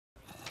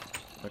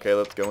Okay,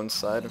 let's go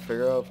inside and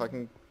figure out if I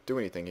can do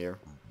anything here.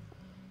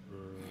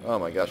 Oh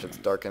my gosh, it's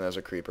darkened as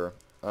a creeper.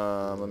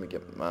 Let me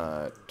get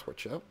my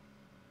torch out.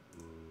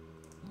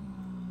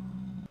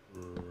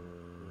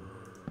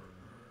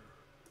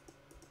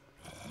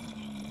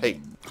 Hey,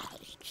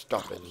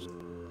 stop it.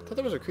 I thought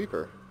there was a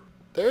creeper.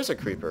 There's a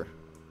creeper.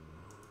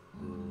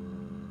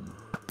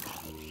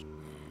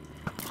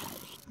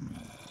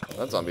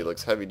 That zombie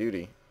looks heavy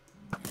duty.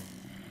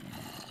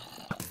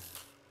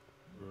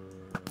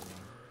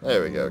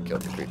 There we go,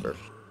 killed the creeper.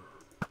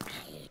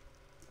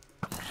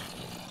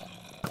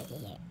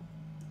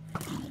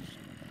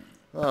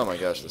 Oh my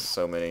gosh, there's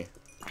so many.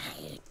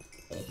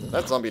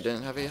 That zombie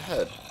didn't have a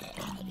head.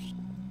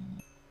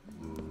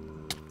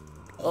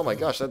 Oh my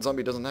gosh, that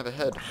zombie doesn't have a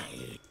head.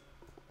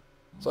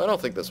 So I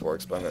don't think this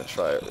works, but I'm going to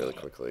try it really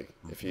quickly.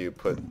 If you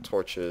put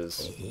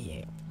torches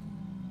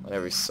on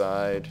every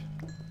side.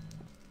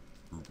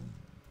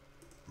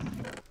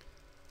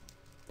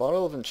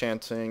 Bottle of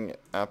enchanting,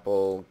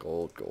 apple,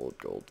 gold, gold,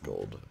 gold,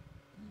 gold.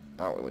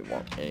 I don't really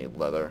want any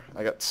leather.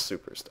 I got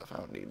super stuff. I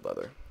don't need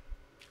leather.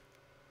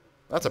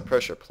 That's a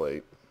pressure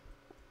plate.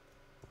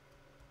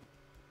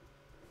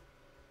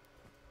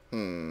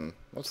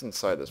 What's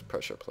inside this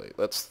pressure plate?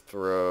 Let's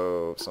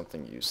throw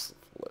something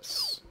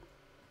useless.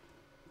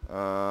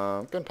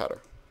 Gunpowder.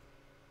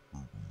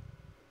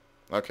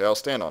 Okay, I'll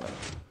stand on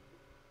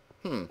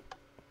it.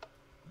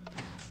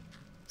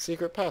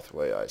 Secret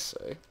pathway, I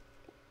say.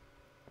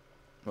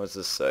 What does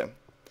this say?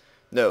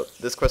 Note,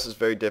 this quest is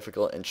very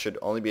difficult and should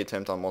only be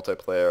attempted on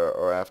multiplayer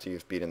or after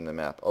you've beaten the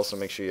map. Also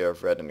make sure you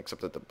have read and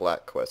accepted the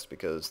black quest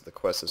because the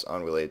quest is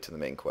unrelated to the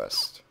main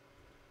quest.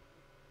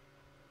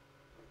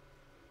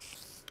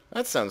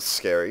 That sounds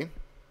scary.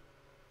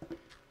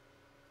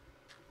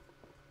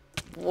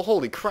 Well,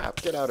 holy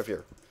crap, get out of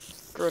here.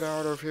 Get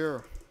out of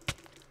here.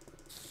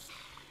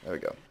 There we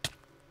go.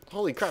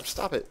 Holy crap,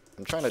 stop it.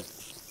 I'm trying to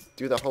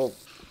do the whole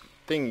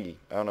thingy.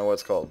 I don't know what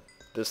it's called.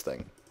 This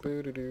thing.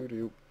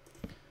 Boo-doo-doo-doo.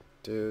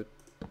 Doop.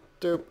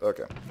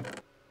 Okay.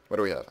 What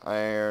do we have?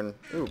 Iron.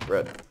 Ooh,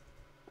 bread.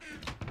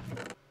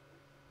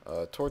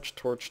 Torch,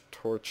 torch,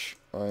 torch.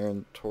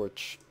 Iron,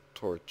 torch,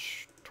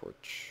 torch,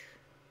 torch.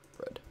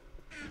 Bread.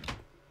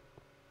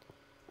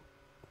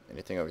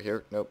 Anything over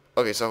here? Nope.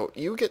 Okay, so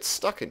you get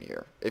stuck in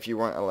here if you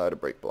weren't allowed to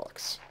break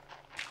blocks.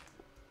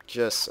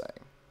 Just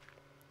saying.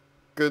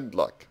 Good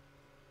luck.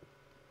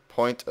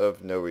 Point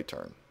of no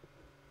return.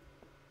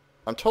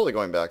 I'm totally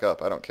going back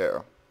up. I don't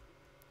care.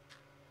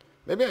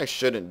 Maybe I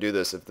shouldn't do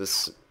this if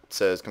this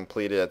says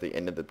completed at the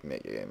end of the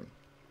game.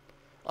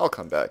 I'll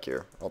come back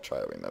here. I'll try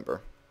to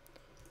remember.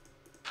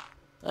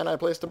 And I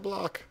placed a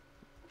block.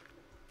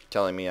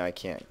 Telling me I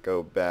can't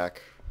go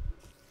back.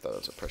 Thought it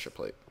was a pressure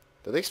plate.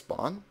 Did they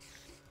spawn?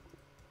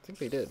 I think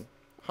they did.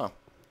 Huh.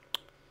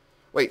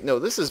 Wait, no,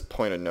 this is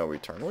point of no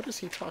return. What is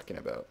he talking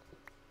about?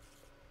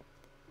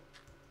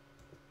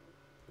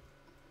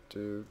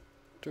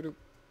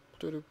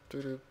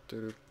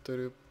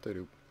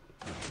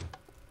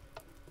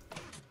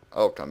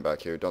 I'll come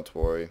back here, don't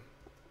worry.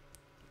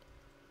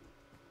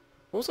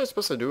 What was I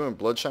supposed to do in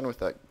Bloodshine with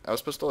that? I was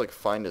supposed to, like,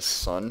 find a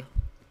sun.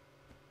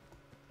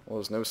 Well,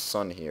 there's no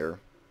sun here.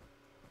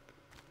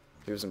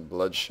 He was in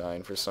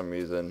Bloodshine for some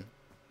reason.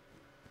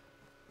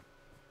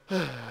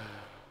 Did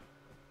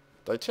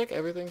I check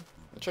everything?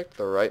 I checked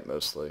the right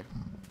mostly.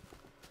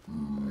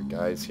 There are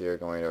guys here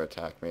going to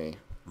attack me.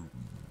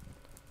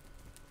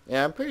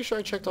 Yeah, I'm pretty sure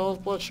I checked all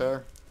of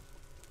Bloodshire.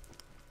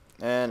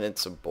 And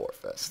it's a bore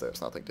fest.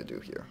 There's nothing to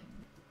do here.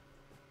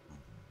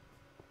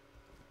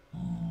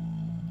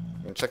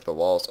 I'm gonna check the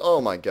walls. Oh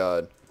my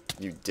god.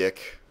 You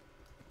dick.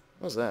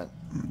 What was that?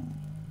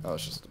 Oh,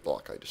 it's just a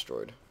block I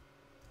destroyed.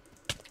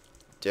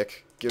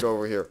 Dick, get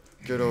over here.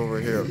 Get over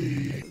here.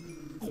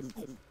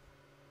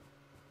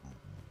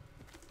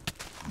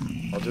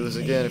 I'll do this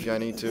again if I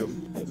need to.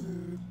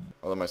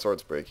 Although my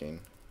sword's breaking.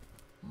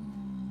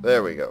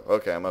 There we go.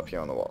 Okay, I'm up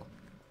here on the wall.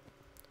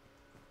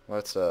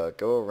 Let's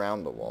go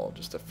around the wall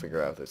just to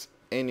figure out if there's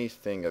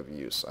anything of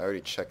use. I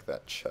already checked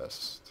that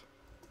chest.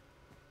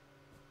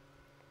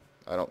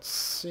 I don't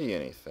see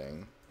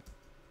anything.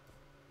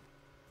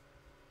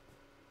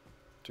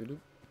 Doo-doo.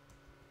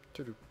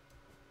 Doo-doo.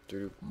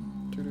 Doo-doo.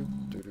 Doo-doo.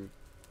 Doo-doo.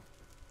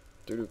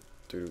 Doo-doo.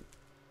 Doo-doo.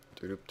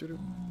 Doo-doo. Doo-doo.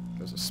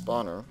 There's a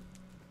spawner.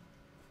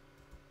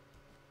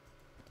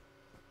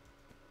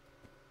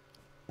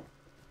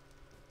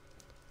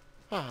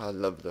 Ah, I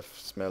love the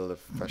smell of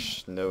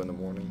fresh snow in the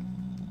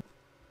morning.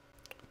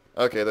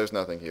 Okay, there's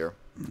nothing here.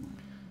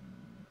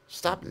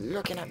 Stop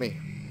looking at me.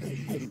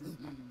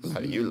 How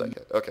do you like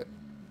it? Okay.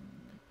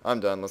 I'm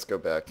done. Let's go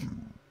back.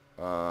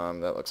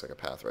 That looks like a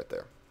path right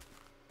there.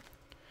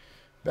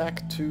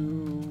 Back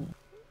to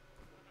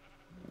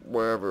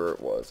wherever it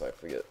was. I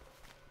forget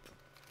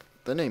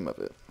the name of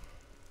it.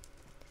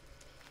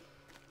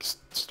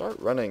 Start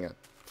running.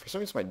 For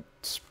some reason, my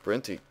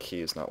sprinty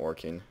key is not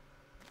working.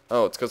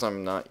 Oh, it's because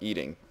I'm not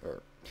eating.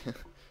 Or,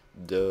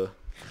 duh.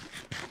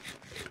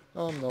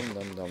 Nom nom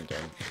nom nom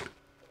nom.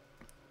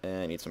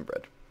 And eat some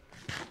bread.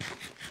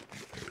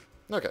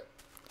 Okay.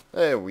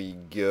 There we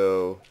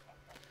go.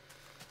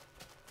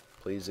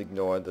 Please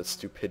ignore the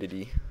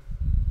stupidity.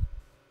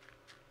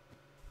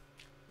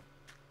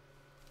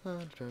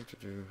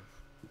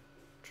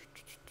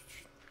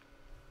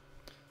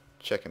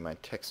 Checking my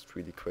text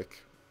really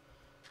quick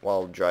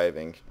while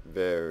driving.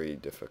 Very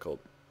difficult.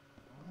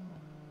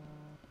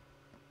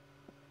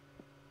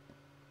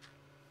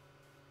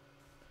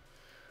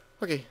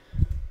 Okay.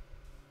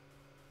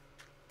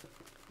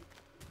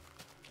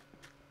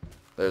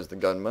 There's the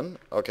gunman.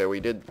 Okay,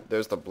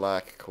 there's the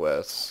black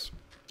quest.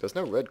 There's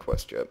no red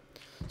quest yet.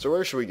 So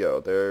where should we go?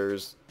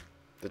 There's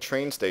the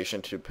train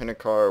station to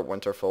Pinnacar,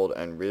 Winterfold,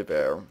 and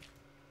River.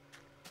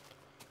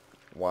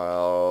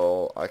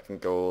 While I can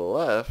go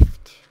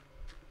left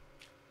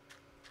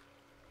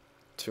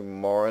to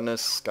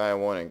Morinus,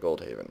 Skywarn, and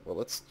Goldhaven. Well,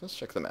 let's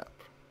check the map.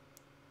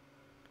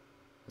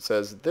 It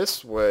says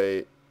this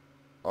way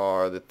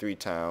are the 3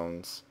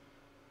 towns,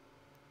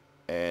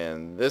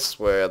 and this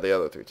way are the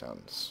other 3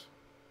 towns.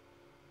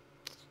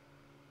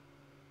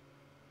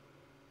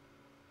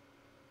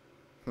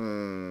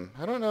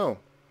 I don't know.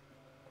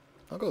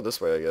 I'll go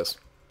this way, I guess.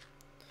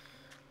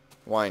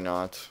 Why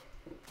not?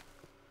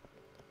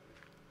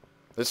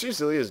 There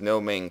seriously is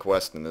no main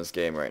quest in this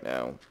game right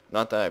now.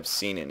 Not that I've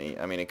seen any.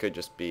 I mean, it could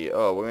just be,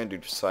 oh, we're going to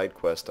do side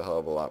quests a hell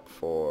of a lot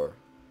before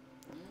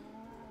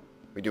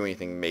we do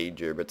anything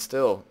major, but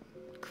still,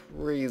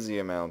 crazy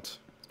amount.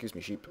 Excuse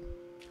me, sheep.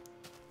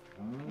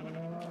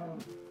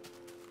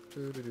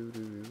 Look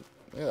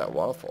at that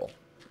waterfall.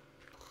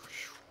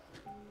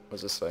 What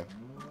does this say?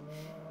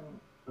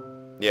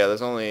 Yeah,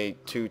 there's only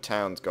 2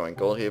 towns going,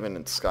 Goldhaven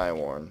and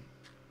Skywarn.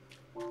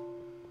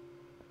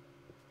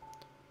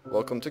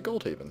 Welcome to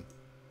Goldhaven.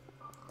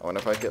 I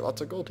wonder if I get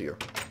lots of gold here.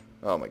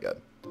 Oh my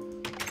god.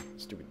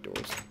 Stupid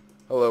doors.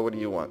 Hello, what do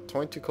you want?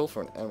 22 coal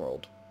for an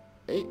emerald.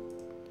 8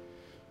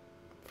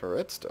 for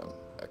redstone.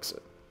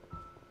 Exit.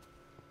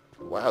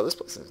 Wow, this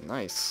place is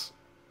nice.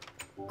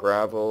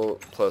 Gravel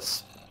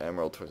plus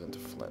emerald turns into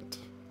flint.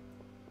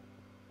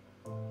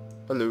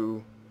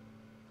 Hello.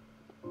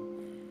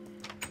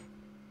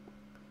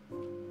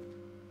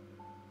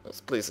 This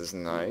place is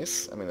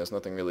nice. I mean, there's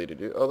nothing really to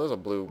do. Oh, there's a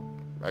blue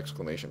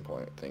exclamation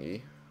point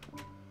thingy.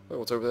 Oh,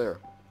 what's over there?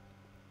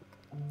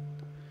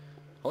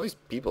 All these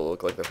people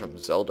look like they're from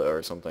Zelda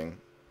or something.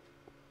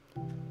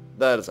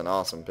 That is an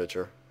awesome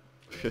picture.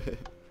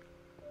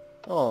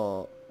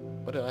 Oh,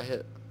 what did I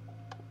hit?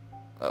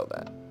 Oh,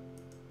 that.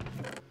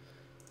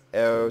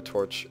 Arrow,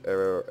 torch,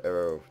 arrow,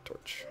 arrow,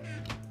 torch.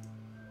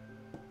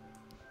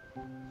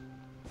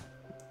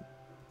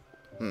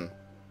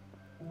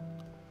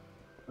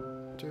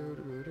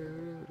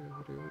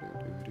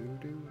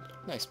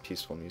 Nice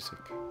peaceful music.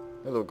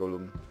 Hello,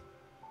 Golem.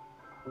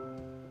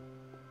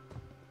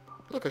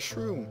 Look, a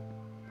shroom.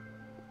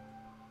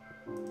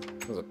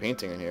 There's a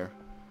painting in here.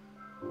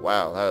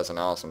 Wow, that is an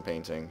awesome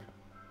painting.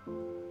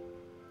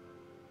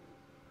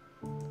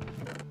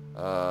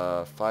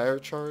 Fire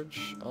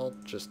charge? I'll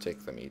just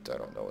take the meat. I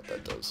don't know what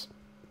that does.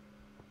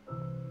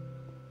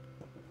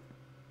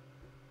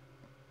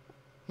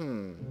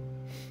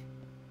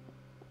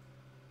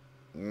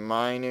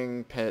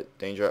 Mining pit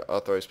danger,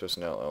 authorized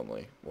personnel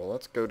only. Well,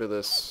 let's go to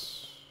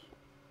this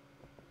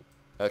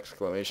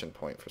exclamation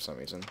point for some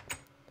reason.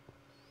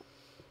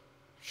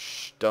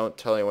 Shh, don't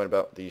tell anyone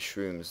about these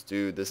shrooms.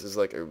 Dude, this is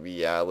like a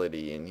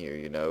reality in here,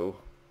 you know?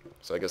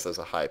 So I guess there's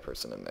a high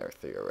person in there,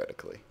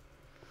 theoretically.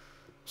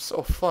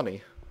 So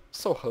funny.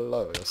 So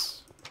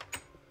hilarious.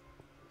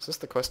 Is this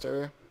the quest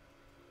area?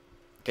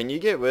 Can you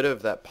get rid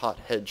of that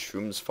pothead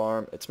shrooms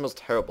farm? It smells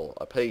terrible.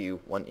 I'll pay you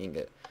 1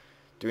 ingot.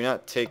 Do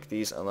not take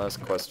these unless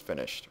quest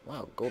finished.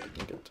 Wow, gold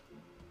ingot.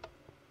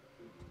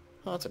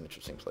 Oh, that's an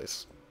interesting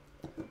place.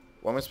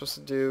 What am I supposed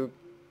to do?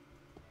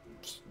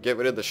 Just get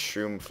rid of the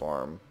shroom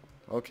farm.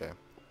 Okay.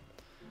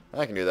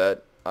 I can do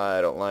that. I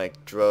don't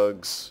like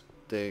drugs.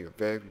 They are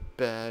very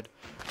bad.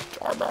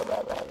 Am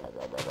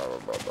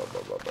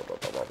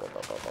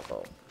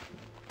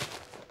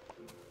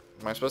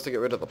I supposed to get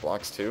rid of the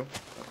blocks too?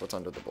 What's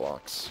under the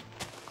blocks?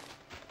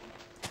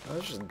 Oh,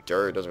 it's just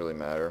dirt. It doesn't really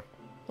matter.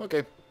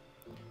 Okay.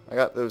 I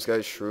got those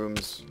guys'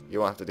 shrooms. You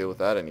won't have to deal with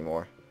that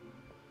anymore.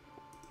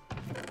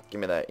 Give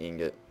me that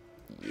ingot.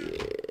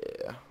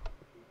 Yeah.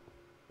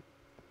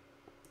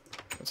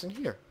 What's in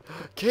here?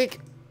 Cake!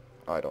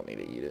 Oh, I don't need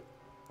to eat it.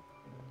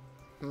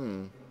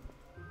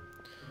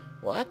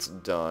 Well, that's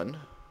done.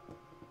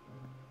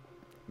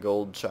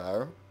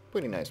 Goldshire.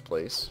 Pretty nice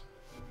place.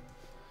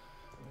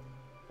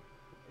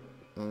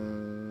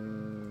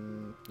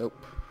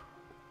 Nope.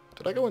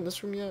 Did I go in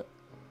this room yet?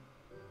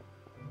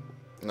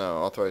 No,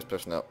 authorized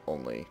personnel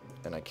only.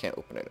 And I can't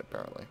open it,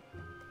 apparently.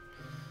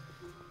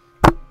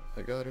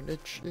 I got an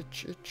itch.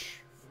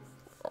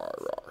 Rawr,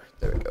 rawr.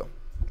 There we go.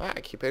 Ah, I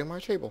keep hitting my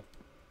table.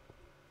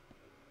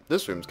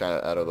 This room's kind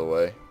of out of the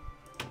way.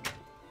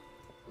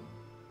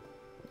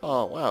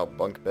 Oh, wow.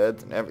 Bunk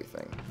beds and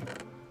everything.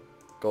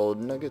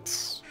 Gold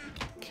nuggets.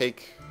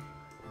 Cake.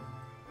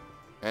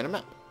 And a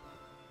map.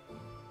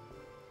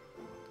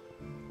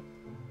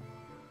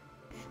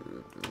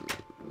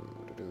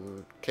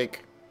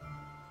 Cake.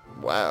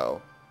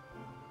 Wow.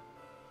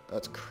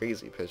 That's a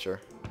crazy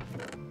picture.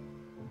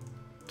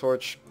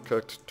 torch,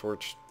 cooked,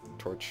 torch,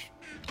 torch,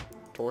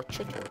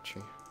 torchy, torchy.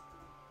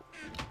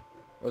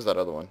 Where's that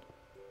other one?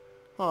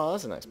 Oh,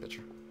 that's a nice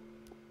picture.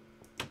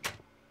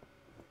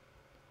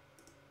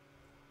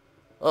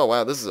 Oh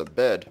wow, this is a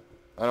bed.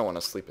 I don't want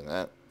to sleep in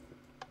that.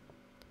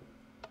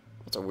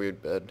 That's a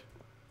weird bed.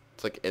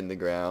 It's like in the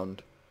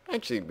ground.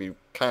 Actually, it'd be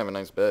kind of a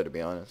nice bed, to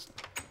be honest.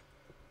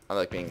 I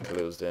like being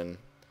closed in.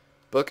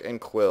 Book and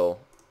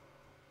quill.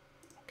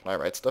 Can I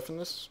write stuff in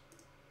this?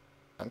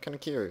 I'm kind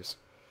of curious.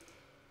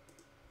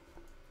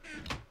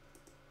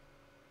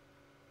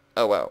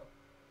 Oh wow.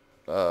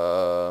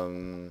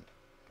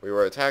 We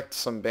were attacked.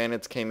 Some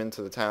bandits came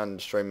into the town and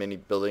destroyed many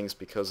buildings.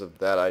 Because of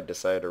that, I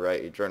decided to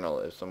write a journal.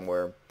 If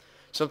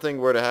something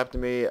were to happen to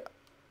me,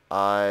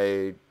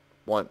 I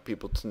want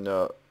people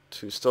to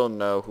still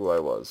know who I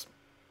was.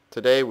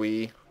 Today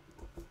we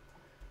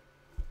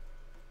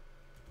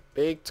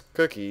baked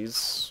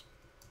cookies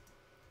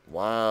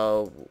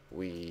while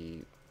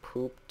we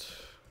pooped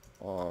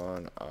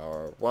on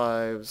our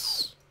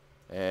wives,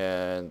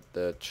 and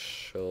the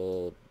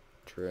children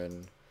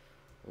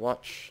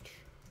watched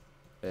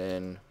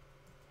in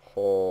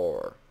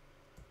horror.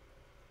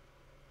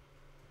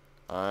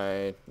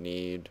 I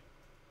need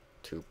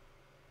to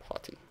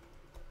potty.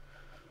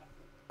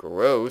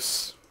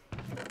 Gross.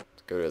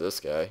 Let's go to this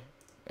guy.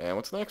 And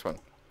what's the next one?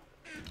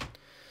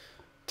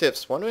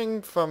 Tips.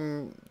 Wandering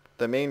from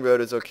the main road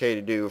is okay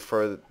to do,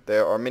 for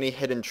there are many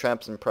hidden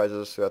traps and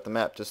prizes throughout the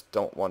map. Just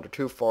don't wander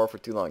too far for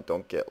too long.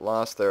 Don't get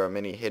lost. There are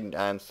many hidden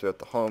items throughout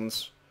the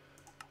homes.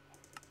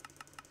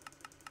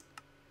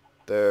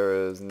 There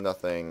is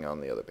nothing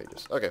on the other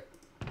pages. Okay.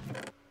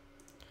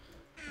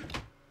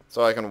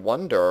 So I can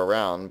wander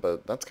around,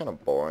 but that's kind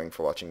of boring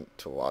for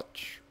to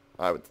watch,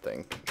 I would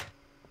think.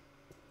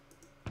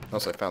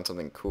 Unless I found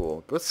something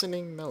cool.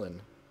 Glistening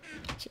melon.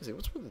 Jeez,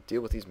 what's with the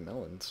deal with these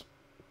melons?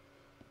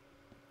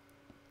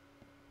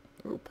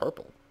 Ooh,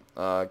 purple.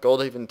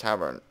 Goldhaven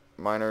Tavern.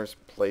 Miner's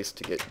place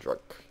to get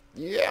drunk.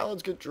 Yeah,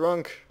 let's get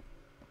drunk.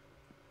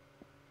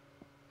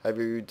 Have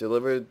you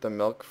delivered the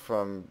milk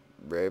from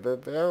River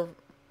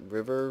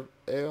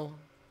Ale?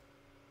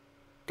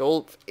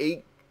 Gold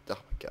 8. Oh my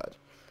god.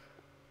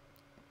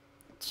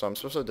 So I'm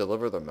supposed to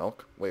deliver the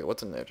milk? Wait,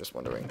 what's in there? Just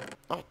wondering.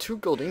 Oh, 2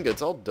 gold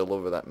ingots. I'll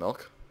deliver that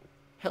milk.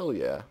 Hell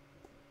yeah.